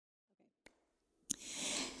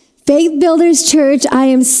Faith Builders Church, I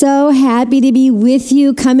am so happy to be with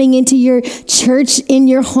you coming into your church in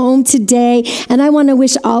your home today. And I want to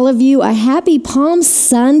wish all of you a happy Palm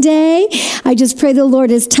Sunday. I just pray the Lord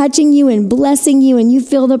is touching you and blessing you and you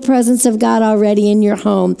feel the presence of God already in your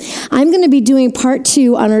home. I'm going to be doing part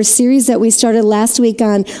 2 on our series that we started last week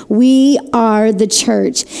on We Are the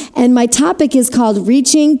Church. And my topic is called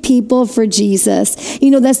Reaching People for Jesus.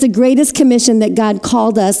 You know, that's the greatest commission that God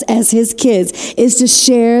called us as his kids, is to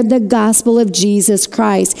share the gospel of Jesus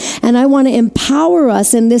Christ. And I want to empower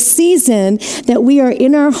us in this season that we are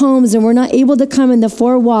in our homes and we're not able to come in the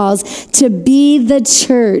 4 walls, to be the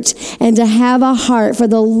church and to have a heart for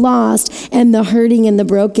the lost and the hurting and the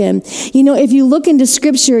broken. You know, if you look into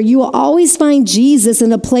scripture, you will always find Jesus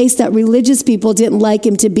in a place that religious people didn't like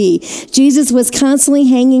him to be. Jesus was constantly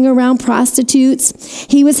hanging around prostitutes.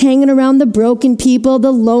 He was hanging around the broken people,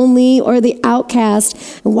 the lonely, or the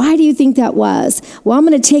outcast. And why do you think that was? Well, I'm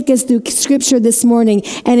going to take us through scripture this morning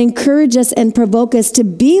and encourage us and provoke us to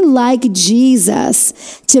be like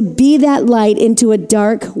Jesus, to be that light into a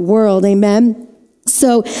dark world. Amen.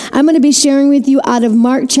 So I'm going to be sharing with you out of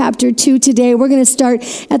Mark chapter 2 today. We're going to start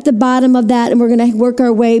at the bottom of that and we're going to work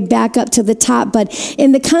our way back up to the top. But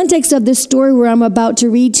in the context of this story where I'm about to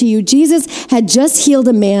read to you, Jesus had just healed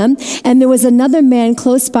a man and there was another man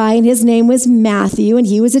close by and his name was Matthew and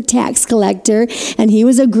he was a tax collector and he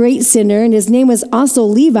was a great sinner and his name was also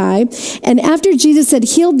Levi. And after Jesus had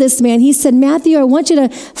healed this man, he said, Matthew, I want you to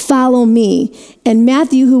follow me. And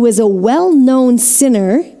Matthew, who was a well-known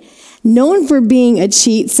sinner, known for being a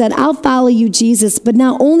cheat, said, I'll follow you, Jesus. But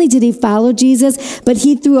not only did he follow Jesus, but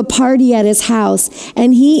he threw a party at his house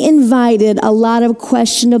and he invited a lot of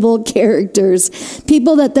questionable characters,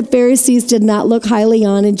 people that the Pharisees did not look highly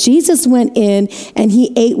on. And Jesus went in and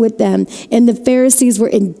he ate with them. And the Pharisees were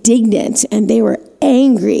indignant and they were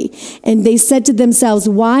angry. And they said to themselves,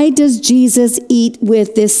 why does Jesus eat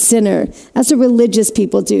with this sinner? That's what religious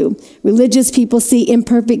people do. Religious people see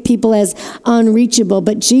imperfect people as unreachable,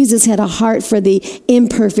 but Jesus had a heart for the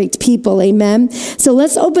imperfect people. Amen. So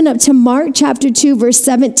let's open up to Mark chapter 2, verse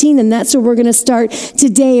 17, and that's where we're going to start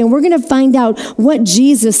today. And we're going to find out what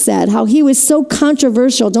Jesus said, how he was so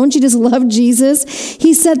controversial. Don't you just love Jesus?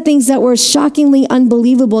 He said things that were shockingly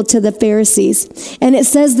unbelievable to the Pharisees. And it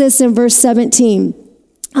says this in verse 17.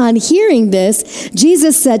 On hearing this,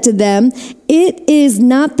 Jesus said to them, it is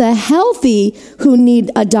not the healthy who need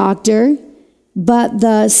a doctor, but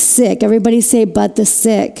the sick. Everybody say, but the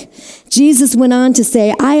sick. Jesus went on to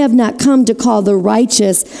say, I have not come to call the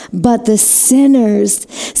righteous, but the sinners.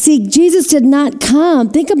 See, Jesus did not come.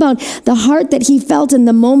 Think about the heart that he felt in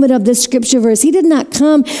the moment of this scripture verse. He did not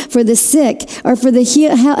come for the sick or for the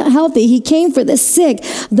healthy. He came for the sick,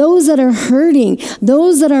 those that are hurting,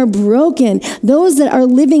 those that are broken, those that are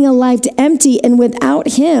living a life empty and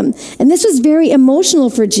without him. And this was very emotional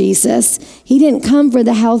for Jesus. He didn't come for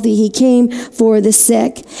the healthy. He came for the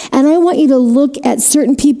sick. And I want you to look at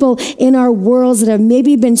certain people in our worlds that have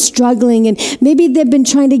maybe been struggling and maybe they've been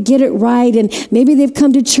trying to get it right and maybe they've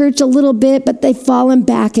come to church a little bit but they've fallen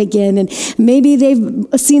back again and maybe they've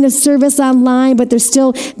seen a service online but they're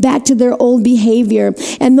still back to their old behavior.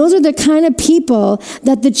 And those are the kind of people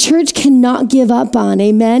that the church cannot give up on.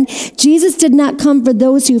 Amen. Jesus did not come for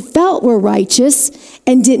those who felt were righteous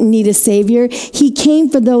and didn't need a savior. He came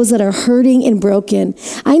for those that are hurting and broken.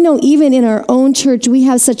 I know even in our own church we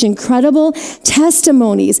have such incredible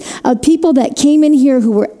testimonies of people that came in here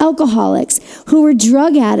who were alcoholics, who were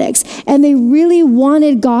drug addicts, and they really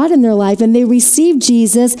wanted God in their life and they received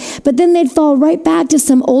Jesus, but then they'd fall right back to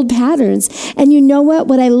some old patterns. And you know what?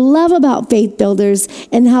 What I love about Faith Builders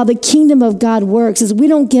and how the kingdom of God works is we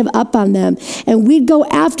don't give up on them. And we'd go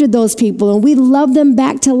after those people and we'd love them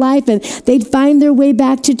back to life and they'd find their way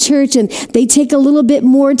back to church and they take a little bit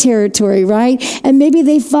more territory, right? And maybe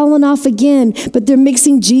they've fallen off again, but they're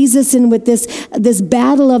mixing Jesus in with this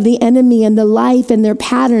battle of the enemy and the life and their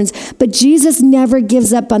patterns. But Jesus never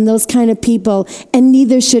gives up on those kind of people, and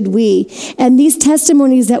neither should we. And these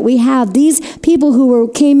testimonies that we have, these people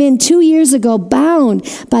who came in 2 years ago bound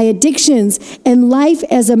by addictions and life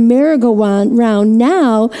as a merry-go-round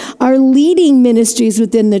now are leading ministries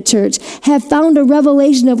within the church, have found a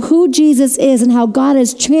revelation of who Jesus is and how God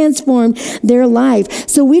has transformed their life.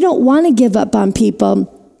 So we don't want to give up on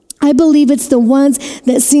people. I believe it's the ones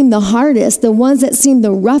that seem the hardest, the ones that seem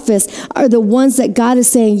the roughest are the ones that God is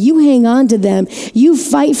saying, you hang on to them, you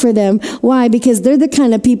fight for them. Why? Because they're the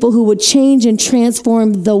kind of people who would change and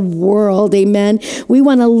transform the world. Amen. We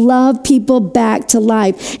want to love people back to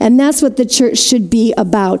life. And that's what the church should be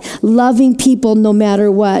about, loving people no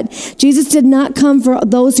matter what. Jesus did not come for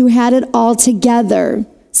those who had it all together.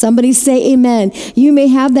 Somebody say amen. You may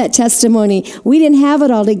have that testimony. We didn't have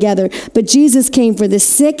it all together, but Jesus came for the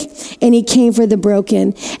sick and he came for the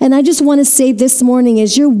broken. And I just want to say this morning,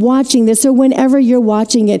 as you're watching this or whenever you're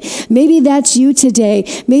watching it, maybe that's you today.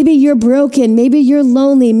 Maybe you're broken. Maybe you're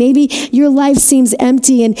lonely. Maybe your life seems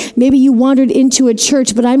empty and maybe you wandered into a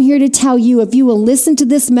church, but I'm here to tell you, if you will listen to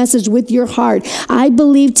this message with your heart, I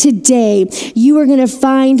believe today you are going to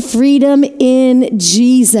find freedom in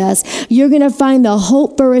Jesus. You're going to find the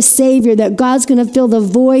hope for a Savior, that God's going to fill the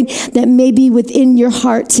void that may be within your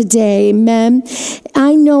heart today. Amen.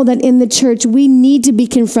 I know that in the church, we need to be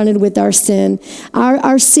confronted with our sin.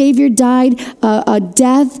 Our Savior died a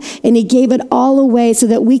death, and he gave it all away so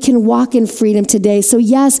that we can walk in freedom today. So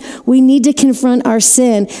yes, we need to confront our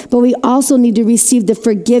sin, but we also need to receive the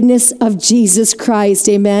forgiveness of Jesus Christ.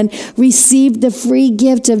 Amen. Receive the free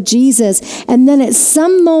gift of Jesus. And then at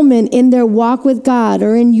some moment in their walk with God,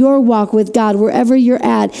 or in your walk with God, wherever you're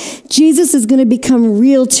at, Jesus is going to become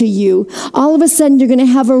real to you. All of a sudden, you're going to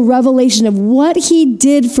have a revelation of what he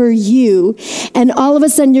did for you. And all of a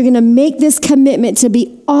sudden, you're going to make this commitment to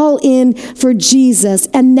be all in for Jesus.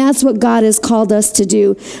 And that's what God has called us to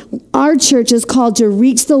do. Our church is called to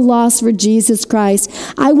reach the lost for Jesus Christ.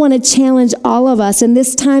 I want to challenge all of us in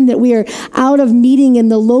this time that we are out of meeting in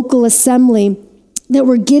the local assembly, that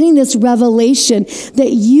we're getting this revelation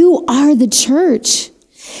that you are the church.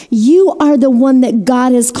 You are the one that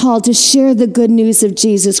God has called to share the good news of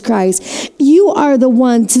Jesus Christ. You are the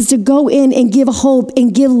one to go in and give hope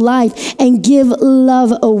and give life and give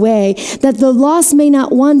love away. That the lost may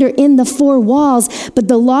not wander in the four walls, but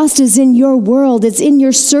the lost is in your world. It's in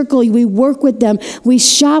your circle. We work with them. We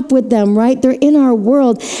shop with them, right? They're in our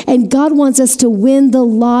world. And God wants us to win the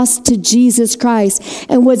lost to Jesus Christ.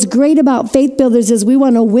 And what's great about Faith Builders is we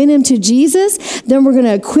want to win him to Jesus. Then we're going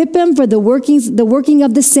to equip him for the working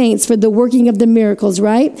of the saints, for the working of the miracles,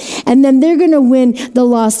 right? And then they're going to win the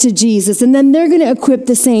lost to Jesus. And then they're going to equip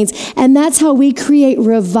the saints. And that's how we create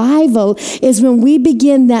revival, is when we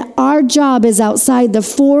begin that our job is outside the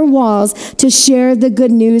four walls to share the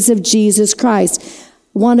good news of Jesus Christ.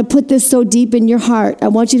 I want to put this so deep in your heart. I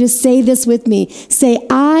want you to say this with me. Say,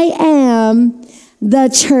 I am the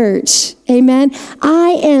church. Amen.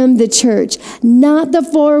 I am the church, not the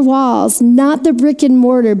four walls, not the brick and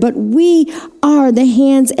mortar, but we are the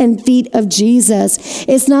hands and feet of Jesus.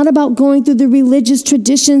 It's not about going through the religious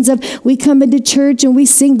traditions of we come into church and we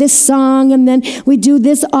sing this song and then we do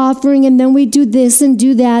this offering and then we do this and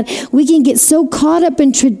do that. We can get so caught up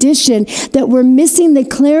in tradition that we're missing the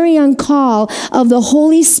clarion call of the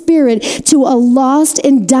Holy Spirit to a lost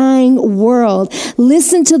and dying world.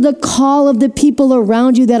 Listen to the call of the people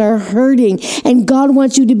around you that are hurting. And God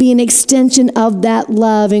wants you to be an extension of that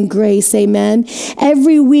love and grace. Amen.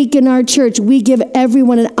 Every week in our church, we give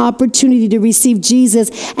everyone an opportunity to receive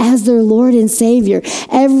Jesus as their Lord and Savior.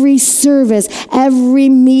 Every service, every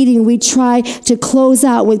meeting, we try to close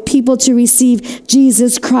out with people to receive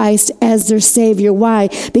Jesus Christ as their Savior. Why?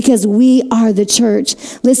 Because we are the church.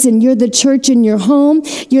 Listen, you're the church in your home.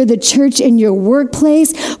 You're the church in your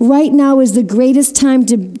workplace. Right now is the greatest time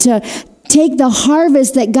to take the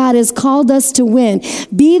harvest that God has called us to win.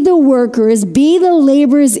 Be the workers, be the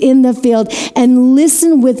laborers in the field, and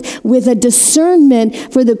listen with a discernment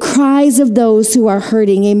for the cries of those who are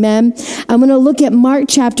hurting. Amen. I'm going to look at Mark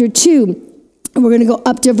chapter 2. And we're going to go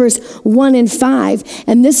up to verse 1 and 5.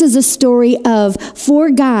 And this is a story of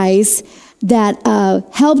 4 guys that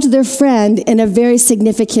helped their friend in a very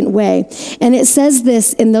significant way. And it says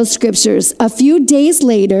this in those scriptures. A few days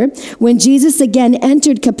later, when Jesus again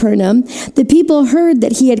entered Capernaum, the people heard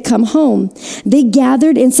that he had come home. They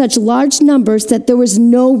gathered in such large numbers that there was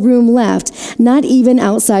no room left, not even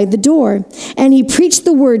outside the door. And he preached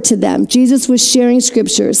the word to them. Jesus was sharing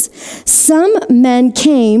scriptures. Some men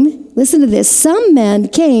came, listen to this, some men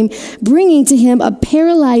came bringing to him a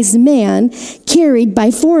paralyzed man carried by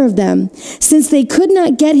 4 of them. Since they could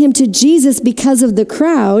not get him to Jesus because of the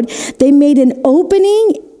crowd, they made an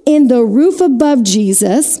opening in the roof above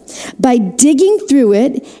Jesus by digging through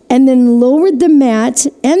it and then lowered the mat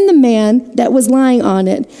and the man that was lying on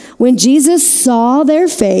it. When Jesus saw their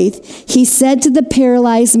faith, he said to the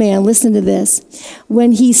paralyzed man, listen to this.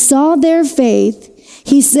 When he saw their faith,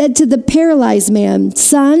 he said to the paralyzed man,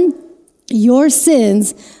 son, your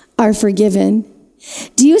sins are forgiven.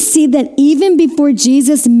 Do you see that even before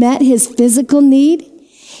Jesus met his physical need,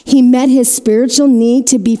 he met his spiritual need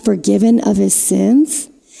to be forgiven of his sins?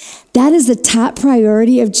 That is the top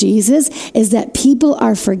priority of Jesus, is that people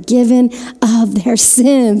are forgiven of their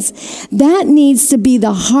sins. That needs to be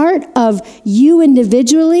the heart of you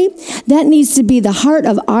individually. That needs to be the heart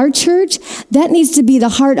of our church. That needs to be the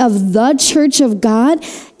heart of the church of God,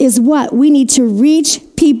 is what? We need to reach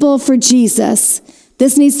people for Jesus.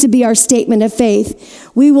 This needs to be our statement of faith.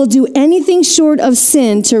 We will do anything short of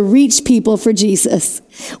sin to reach people for Jesus.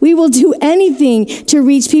 We will do anything to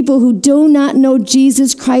reach people who do not know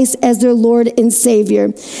Jesus Christ as their Lord and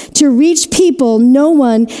Savior. To reach people no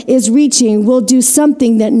one is reaching, we'll do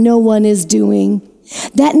something that no one is doing.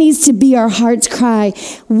 That needs to be our heart's cry.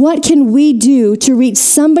 What can we do to reach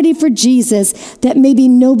somebody for Jesus that maybe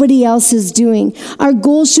nobody else is doing? Our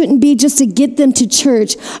goal shouldn't be just to get them to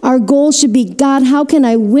church. Our goal should be, God, how can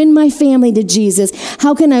I win my family to Jesus?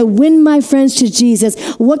 How can I win my friends to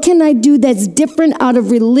Jesus? What can I do that's different out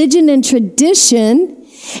of religion and tradition?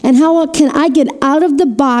 And how can I get out of the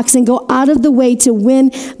box and go out of the way to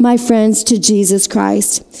win my friends to Jesus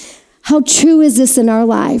Christ? How true is this in our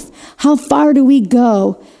life? How far do we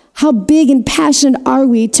go? How big and passionate are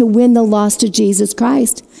we to win the lost to Jesus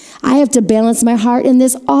Christ? I have to balance my heart in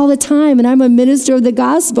this all the time, and I'm a minister of the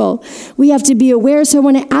gospel. We have to be aware. So I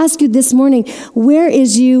want to ask you this morning, where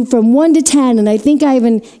is you from 1 to 10? And I think I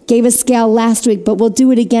even gave a scale last week, but we'll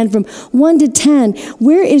do it again from 1 to 10.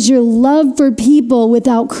 Where is your love for people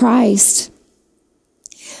without Christ?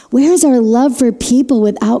 Where's our love for people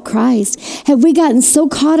without Christ? Have we gotten so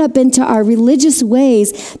caught up into our religious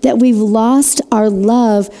ways that we've lost our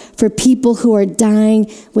love for people who are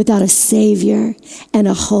dying without a Savior and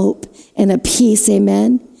a hope and a peace?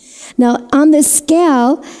 Amen. Now, on this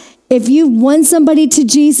scale, if you've won somebody to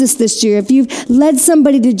Jesus this year, if you've led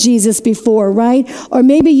somebody to Jesus before, right? Or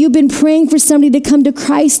maybe you've been praying for somebody to come to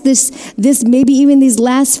Christ this maybe even these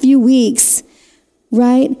last few weeks,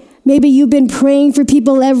 right? Maybe you've been praying for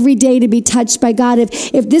people every day to be touched by God.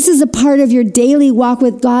 If this is a part of your daily walk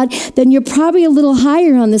with God, then you're probably a little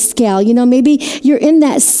higher on the scale. You know, maybe you're in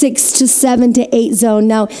that 6 to 7 to 8 zone.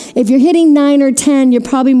 Now, if you're hitting 9 or 10, you're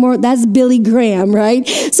probably more, that's Billy Graham, right?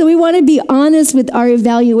 So we want to be honest with our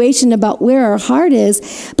evaluation about where our heart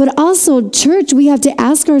is. But also, church, we have to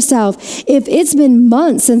ask ourselves, if it's been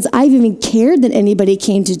months since I've even cared that anybody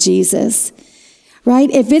came to Jesus,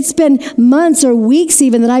 right? If it's been months or weeks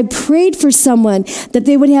even that I prayed for someone that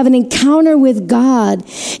they would have an encounter with God.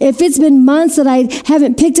 If it's been months that I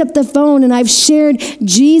haven't picked up the phone and I've shared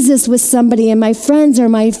Jesus with somebody and my friends or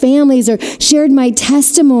my families or shared my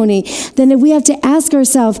testimony, then we have to ask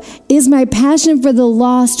ourselves, is my passion for the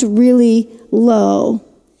lost really low?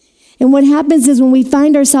 And what happens is when we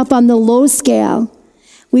find ourselves on the low scale,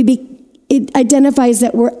 it identifies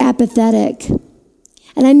that we're apathetic.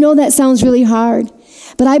 And I know that sounds really hard,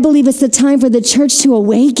 but I believe it's the time for the church to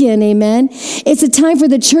awaken, amen? It's a time for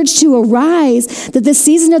the church to arise, that the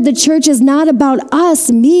season of the church is not about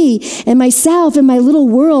us, me, and myself, and my little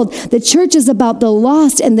world. The church is about the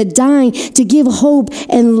lost and the dying to give hope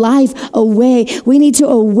and life away. We need to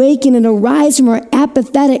awaken and arise from our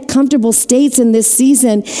apathetic, comfortable states in this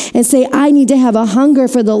season and say, I need to have a hunger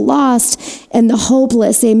for the lost and the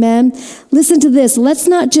hopeless, amen? Listen to this. Let's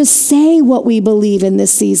not just say what we believe in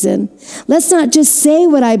this season. Let's not just say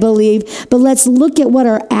what I believe, but let's look at what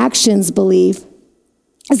our actions believe.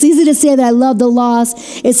 It's easy to say that I love the lost.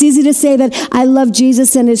 It's easy to say that I love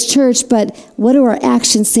Jesus and his church, but what do our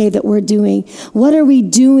actions say that we're doing? What are we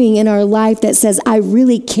doing in our life that says, I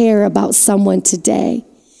really care about someone today?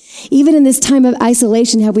 Even in this time of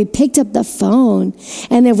isolation, have we picked up the phone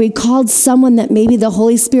and have we called someone that maybe the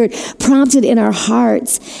Holy Spirit prompted in our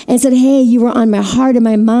hearts and said, hey, you were on my heart and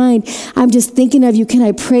my mind. I'm just thinking of you. Can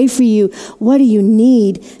I pray for you? What do you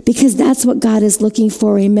need? Because that's what God is looking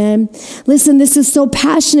for. Amen. Listen, this is so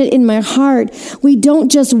passionate in my heart. We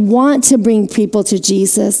don't just want to bring people to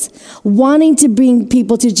Jesus. Wanting to bring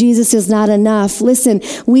people to Jesus is not enough. Listen,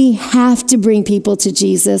 we have to bring people to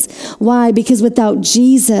Jesus. Why? Because without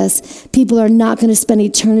Jesus, people are not going to spend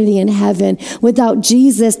eternity in heaven. Without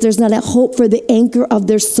Jesus, there's not a hope for the anchor of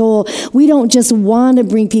their soul. We don't just want to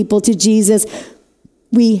bring people to Jesus.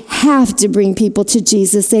 We have to bring people to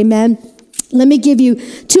Jesus. Amen. Let me give you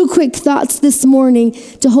 2 quick thoughts this morning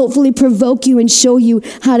to hopefully provoke you and show you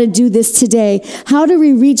how to do this today. How do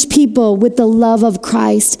we reach people with the love of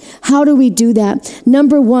Christ? How do we do that?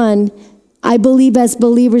 Number 1, I believe as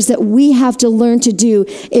believers that we have to learn to do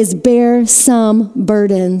is bear some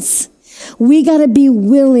burdens. We got to be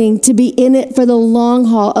willing to be in it for the long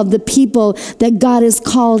haul of the people that God has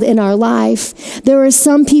called in our life. There are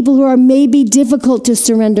some people who are maybe difficult to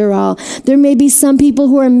surrender all. There may be some people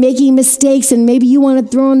who are making mistakes, and maybe you want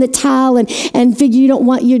to throw in the towel and figure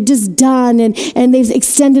you're just done, and they've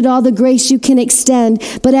extended all the grace you can extend.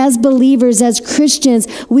 But as believers, as Christians,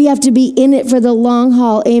 we have to be in it for the long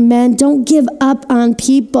haul. Amen. Don't give up on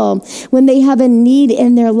people when they have a need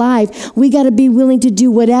in their life. We got to be willing to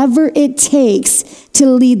do whatever it takes to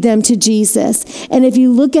lead them to Jesus. And if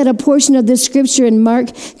you look at a portion of the scripture in Mark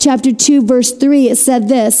chapter 2, verse 3, it said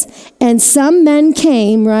this, and some men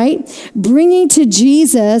came, right, bringing to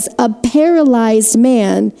Jesus a paralyzed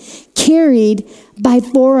man carried by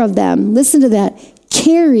 4 of them. Listen to that.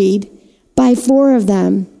 Carried by 4 of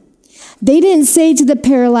them. They didn't say to the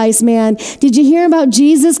paralyzed man, did you hear about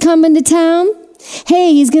Jesus coming to town?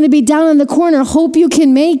 Hey, he's going to be down in the corner. Hope you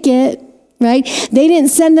can make it. Right? They didn't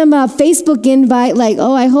send them a Facebook invite like,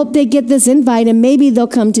 oh, I hope they get this invite and maybe they'll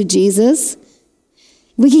come to Jesus.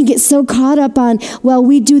 We can get so caught up on, well,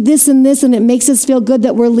 we do this and it makes us feel good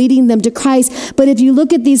that we're leading them to Christ. But if you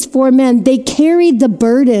look at these 4 men, they carried the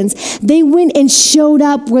burdens. They went and showed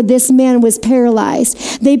up where this man was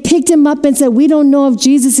paralyzed. They picked him up and said, we don't know if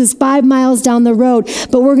Jesus is 5 miles down the road,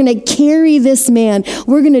 but we're going to carry this man.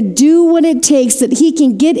 We're going to do what it takes that he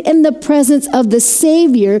can get in the presence of the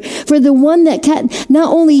Savior, for the one that can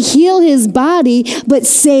not only heal his body, but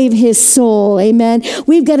save his soul. Amen.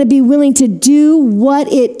 We've got to be willing to do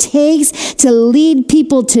what it takes to lead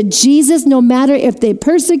people to Jesus, no matter if they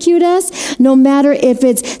persecute us, no matter if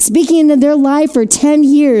it's speaking into their life for 10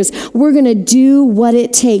 years, we're going to do what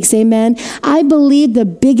it takes. Amen. I believe the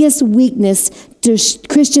biggest weakness to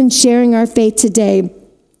Christians sharing our faith today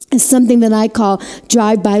is something that I call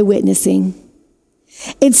drive-by witnessing.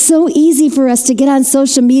 It's so easy for us to get on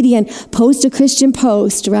social media and post a Christian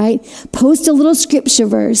post, right? Post a little scripture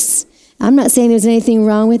verse. I'm not saying there's anything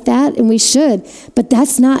wrong with that, and we should, but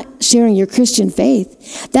that's not sharing your Christian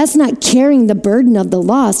faith. That's not carrying the burden of the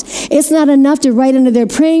lost. It's not enough to write under there,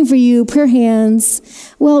 praying for you, prayer hands.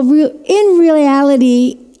 Well, in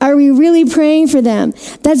reality, are we really praying for them?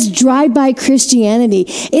 That's drive-by Christianity.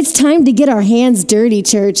 It's time to get our hands dirty,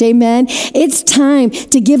 church. Amen. It's time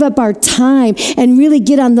to give up our time and really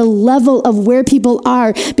get on the level of where people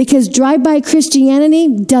are, because drive-by Christianity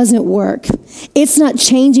doesn't work. It's not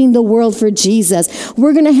changing the world for Jesus.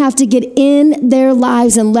 We're going to have to get in their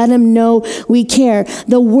lives and let them know we care.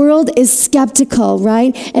 The world is skeptical,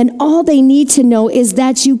 right? And all they need to know is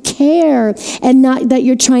that you care and not that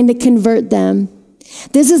you're trying to convert them.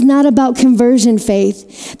 This is not about conversion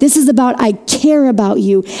faith. This is about I care about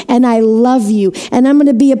you and I love you, and I'm going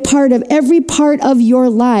to be a part of every part of your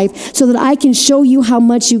life so that I can show you how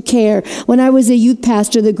much you care. When I was a youth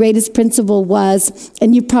pastor, the greatest principle was,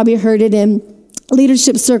 and you probably heard it in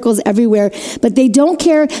leadership circles everywhere, but they don't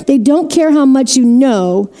care how much you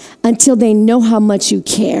know until they know how much you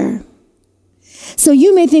care. So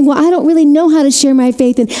you may think, well, I don't really know how to share my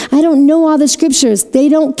faith, and I don't know all the scriptures. They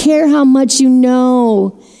don't care how much you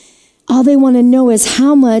know. All they want to know is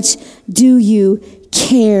how much do you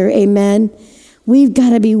care, amen? We've got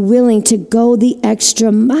to be willing to go the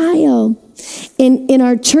extra mile. In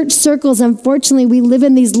our church circles, unfortunately, we live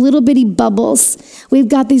in these little bitty bubbles. We've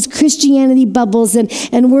got these Christianity bubbles, and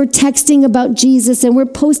we're texting about Jesus, and we're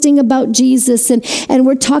posting about Jesus, and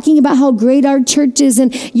we're talking about how great our church is,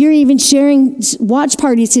 and you're even sharing watch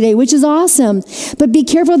parties today, which is awesome. But be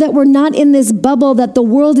careful that we're not in this bubble that the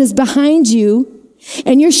world is behind you,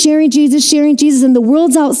 and you're sharing Jesus, and the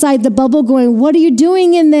world's outside the bubble going, what are you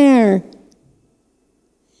doing in there?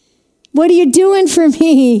 What are you doing for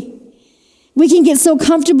me? We can get so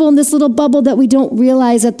comfortable in this little bubble that we don't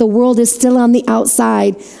realize that the world is still on the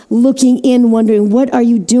outside, looking in, wondering, what are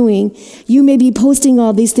you doing? You may be posting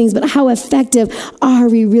all these things, but how effective are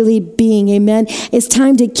we really being? Amen. It's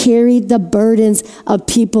time to carry the burdens of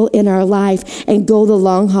people in our life and go the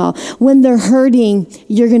long haul. When they're hurting,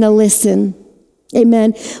 you're going to listen.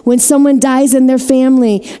 Amen. When someone dies in their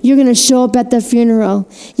family, you're going to show up at the funeral.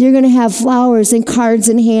 You're going to have flowers and cards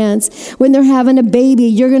in hands. When they're having a baby,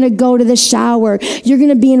 you're going to go to the shower. You're going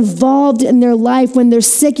to be involved in their life. When they're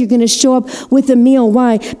sick, you're going to show up with a meal.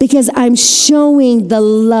 Why? Because I'm showing the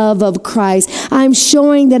love of Christ. I'm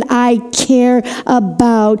showing that I care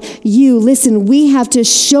about you. Listen, we have to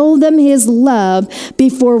show them his love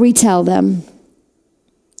before we tell them.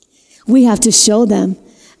 We have to show them.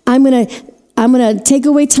 I'm going to I'm going to take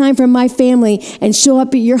away time from my family and show up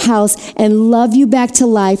at your house and love you back to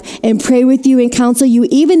life and pray with you and counsel you.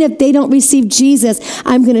 Even if they don't receive Jesus,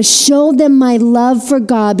 I'm going to show them my love for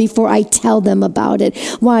God before I tell them about it.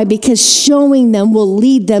 Why? Because showing them will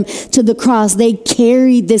lead them to the cross. They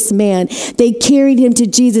carried this man. They carried him to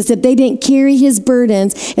Jesus. If they didn't carry his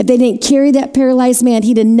burdens, if they didn't carry that paralyzed man,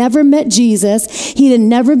 he'd have never met Jesus. He'd have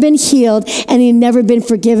never been healed, and he'd never been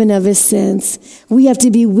forgiven of his sins. We have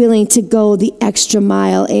to be willing to go the extra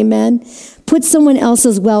mile. Amen. Put someone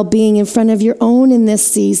else's well-being in front of your own in this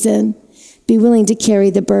season. Be willing to carry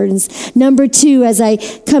the burdens. Number 2, as I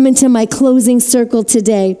come into my closing circle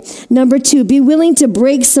today, number 2, be willing to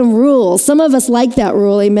break some rules. Some of us like that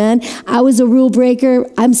rule, amen? I was a rule breaker.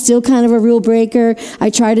 I'm still kind of a rule breaker. I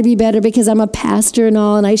try to be better because I'm a pastor and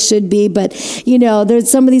all, and I should be. But,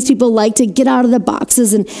 there's some of these people like to get out of the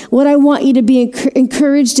boxes. And what I want you to be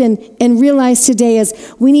encouraged and realize today is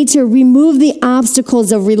we need to remove the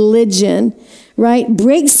obstacles of religion. Right?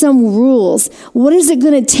 Break some rules. What is it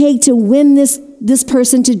going to take to win this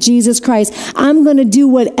person to Jesus Christ? I'm going to do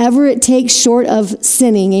whatever it takes short of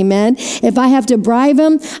sinning. Amen. If I have to bribe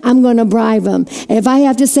him, I'm going to bribe him. If I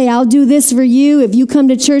have to say, I'll do this for you, if you come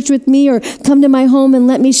to church with me or come to my home and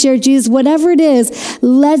let me share Jesus, whatever it is,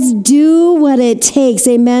 let's do what it takes.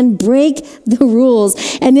 Amen. Break the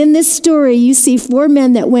rules. And in this story, you see 4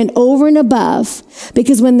 men that went over and above,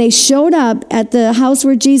 because when they showed up at the house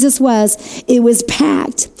where Jesus was, it was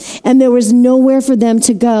packed and there was nowhere for them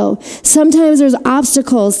to go. Sometimes there's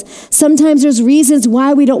obstacles. Sometimes there's reasons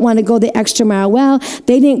why we don't want to go the extra mile. Well,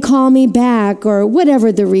 they didn't call me back, or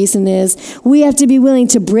whatever the reason is. We have to be willing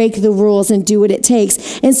to break the rules and do what it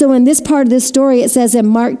takes. And so in this part of the story, it says in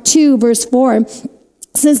Mark 2, verse 4,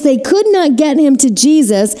 since they could not get him to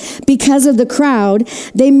Jesus because of the crowd,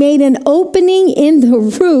 they made an opening in the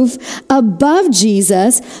roof above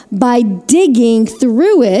Jesus by digging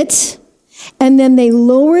through it, and then they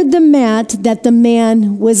lowered the mat that the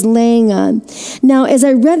man was laying on. Now, as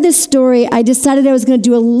I read this story, I decided I was going to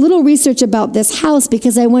do a little research about this house,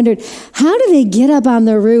 because I wondered, how do they get up on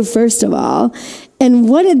the roof, first of all? And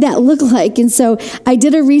what did that look like? And so I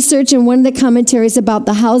did a research in one of the commentaries about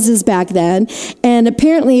the houses back then. And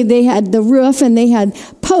apparently they had the roof and they had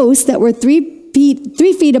posts that were 3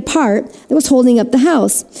 feet apart that was holding up the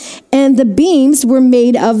house. And the beams were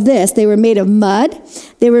made of this. They were made of mud,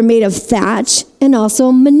 they were made of thatch, and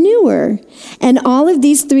also manure. And all of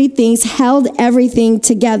these 3 things held everything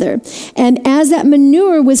together. And as that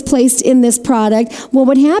manure was placed in this product, what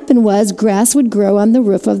would happen was grass would grow on the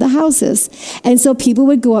roof of the houses. And so people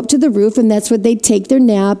would go up to the roof, and that's where they'd take their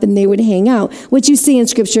nap and they would hang out, which you see in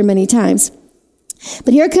Scripture many times.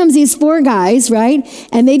 But here comes these 4 guys, right?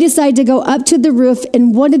 And they decide to go up to the roof.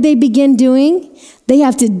 And what did they begin doing? They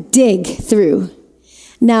have to dig through.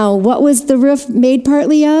 Now, what was the roof made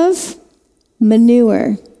partly of?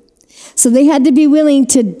 Manure. So they had to be willing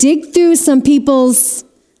to dig through some people's,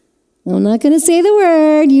 I'm not going to say the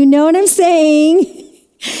word, you know what I'm saying.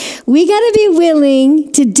 We got to be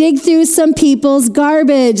willing to dig through some people's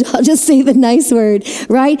garbage. I'll just say the nice word,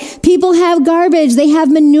 right? People have garbage. They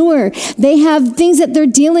have manure. They have things that they're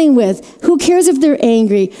dealing with. Who cares if they're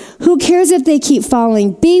angry? Who cares if they keep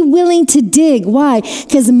falling? Be willing to dig. Why?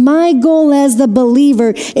 Because my goal as the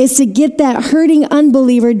believer is to get that hurting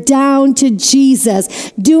unbeliever down to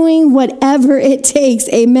Jesus, doing whatever it takes.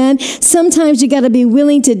 Amen. Sometimes you got to be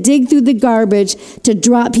willing to dig through the garbage to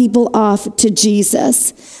drop people off to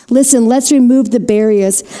Jesus. Listen, let's remove the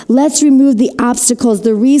barriers. Let's remove the obstacles,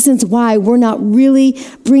 the reasons why we're not really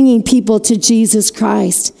bringing people to Jesus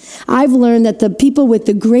Christ. I've learned that the people with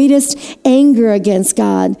the greatest anger against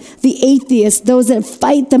God, the atheists, those that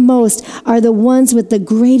fight the most, are the ones with the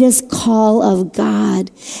greatest call of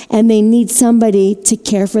God. And they need somebody to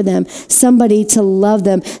care for them, somebody to love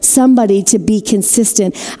them, somebody to be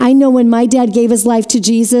consistent. I know when my dad gave his life to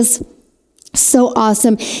Jesus, so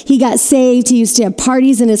awesome. He got saved. He used to have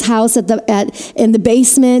parties in his house in the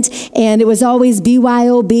basement, and it was always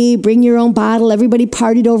BYOB, bring your own bottle. Everybody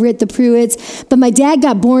partied over at the Pruitts. But my dad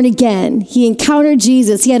got born again. He encountered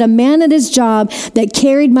Jesus. He had a man at his job that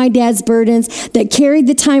carried my dad's burdens, that carried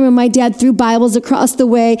the time when my dad threw Bibles across the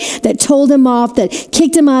way, that told him off, that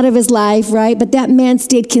kicked him out of his life, right? But that man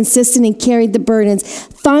stayed consistent and carried the burdens.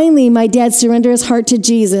 Finally, my dad surrendered his heart to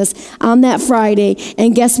Jesus on that Friday.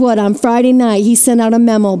 And guess what? On Friday night, he sent out a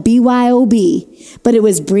memo, BYOB. but it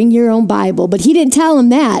was bring your own Bible. But he didn't tell him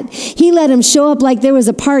that. He let him show up like there was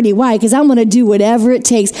a party. Why? Because I'm going to do whatever it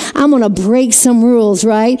takes. I'm going to break some rules,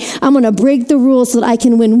 right? I'm going to break the rules so that I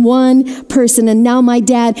can win one person. And now my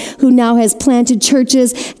dad, who now has planted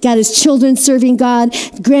churches, got his children serving God,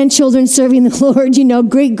 grandchildren serving the Lord,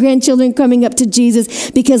 great-grandchildren coming up to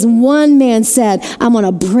Jesus, because one man said, I'm going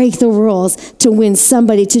to break the rules to win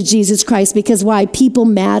somebody to Jesus Christ. Because why? People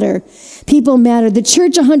matter. People matter. The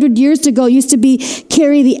church 100 years ago used to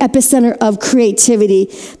carry the epicenter of creativity.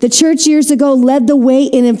 The church years ago led the way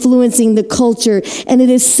in influencing the culture. And it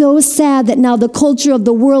is so sad that now the culture of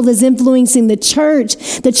the world is influencing the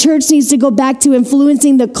church. The church needs to go back to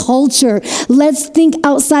influencing the culture. Let's think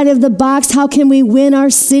outside of the box. How can we win our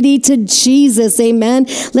city to Jesus? Amen.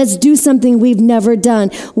 Let's do something we've never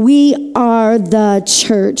done. We are the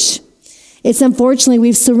church. It's unfortunately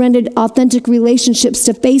we've surrendered authentic relationships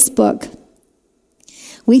to Facebook.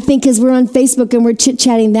 We think because we're on Facebook and we're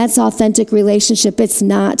chit-chatting, that's authentic relationship. It's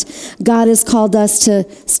not. God has called us to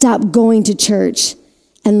stop going to church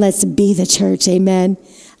and let's be the church. Amen.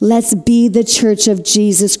 Let's be the church of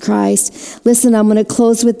Jesus Christ. Listen, I'm going to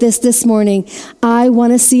close with this morning. I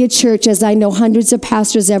want to see a church, as I know hundreds of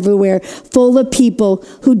pastors everywhere, full of people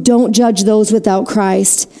who don't judge those without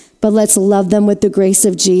Christ, but let's love them with the grace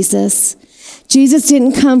of Jesus. Jesus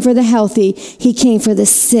didn't come for the healthy. He came for the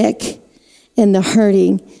sick and the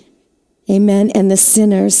hurting. Amen. And the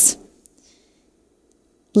sinners.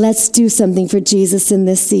 Let's do something for Jesus in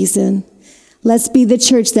this season. Let's be the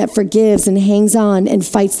church that forgives and hangs on and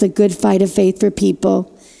fights the good fight of faith for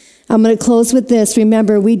people. I'm going to close with this.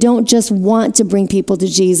 Remember, we don't just want to bring people to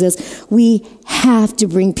Jesus. We have to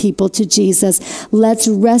bring people to Jesus. Let's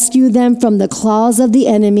rescue them from the claws of the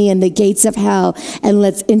enemy and the gates of hell, and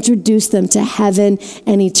let's introduce them to heaven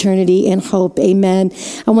and eternity and hope. Amen.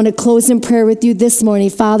 I want to close in prayer with you this morning.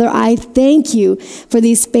 Father, I thank you for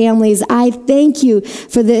these families. I thank you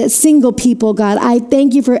for the single people, God. I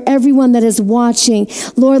thank you for everyone that is watching.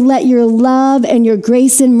 Lord, let your love and your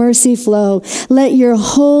grace and mercy flow. Let your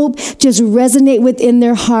hope just resonate within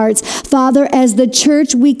their hearts. Father, as the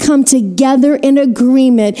church, we come together in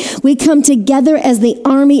agreement. We come together as the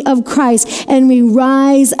army of Christ, and we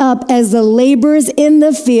rise up as the laborers in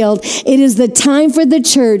the field. It is the time for the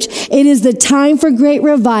church. It is the time for great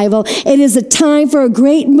revival. It is a time for a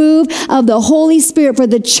great move of the Holy Spirit for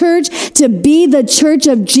the church to be the church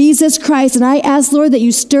of Jesus Christ. And I ask, Lord, that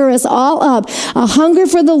you stir us all up, a hunger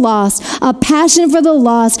for the lost, a passion for the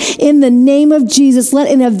lost. In the name of Jesus, let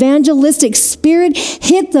an evangelistic spirit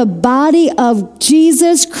hit the body of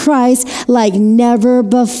Jesus Christ like never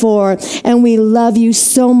before. And we love you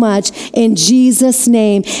so much in Jesus'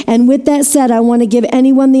 name. And with that said, I want to give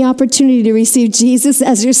anyone the opportunity to receive Jesus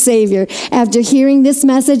as your Savior. After hearing this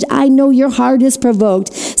message, I know your heart is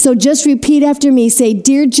provoked. So just repeat after me. Say,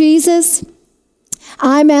 "Dear Jesus,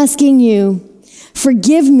 I'm asking you,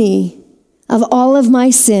 forgive me of all of my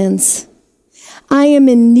sins. I am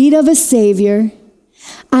in need of a Savior.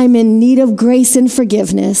 I'm in need of grace and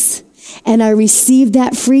forgiveness, and I receive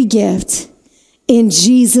that free gift in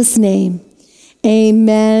Jesus' name.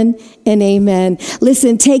 Amen and amen."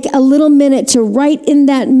 Listen, take a little minute to write in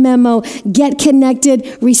that memo, get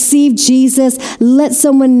connected, receive Jesus, let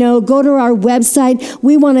someone know, go to our website.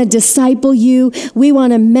 We want to disciple you. We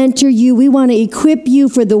want to mentor you. We want to equip you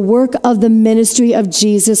for the work of the ministry of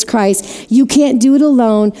Jesus Christ. You can't do it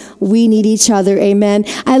alone. We need each other. Amen.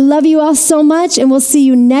 I love you all so much, and we'll see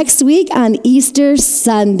you next week on Easter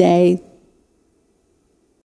Sunday.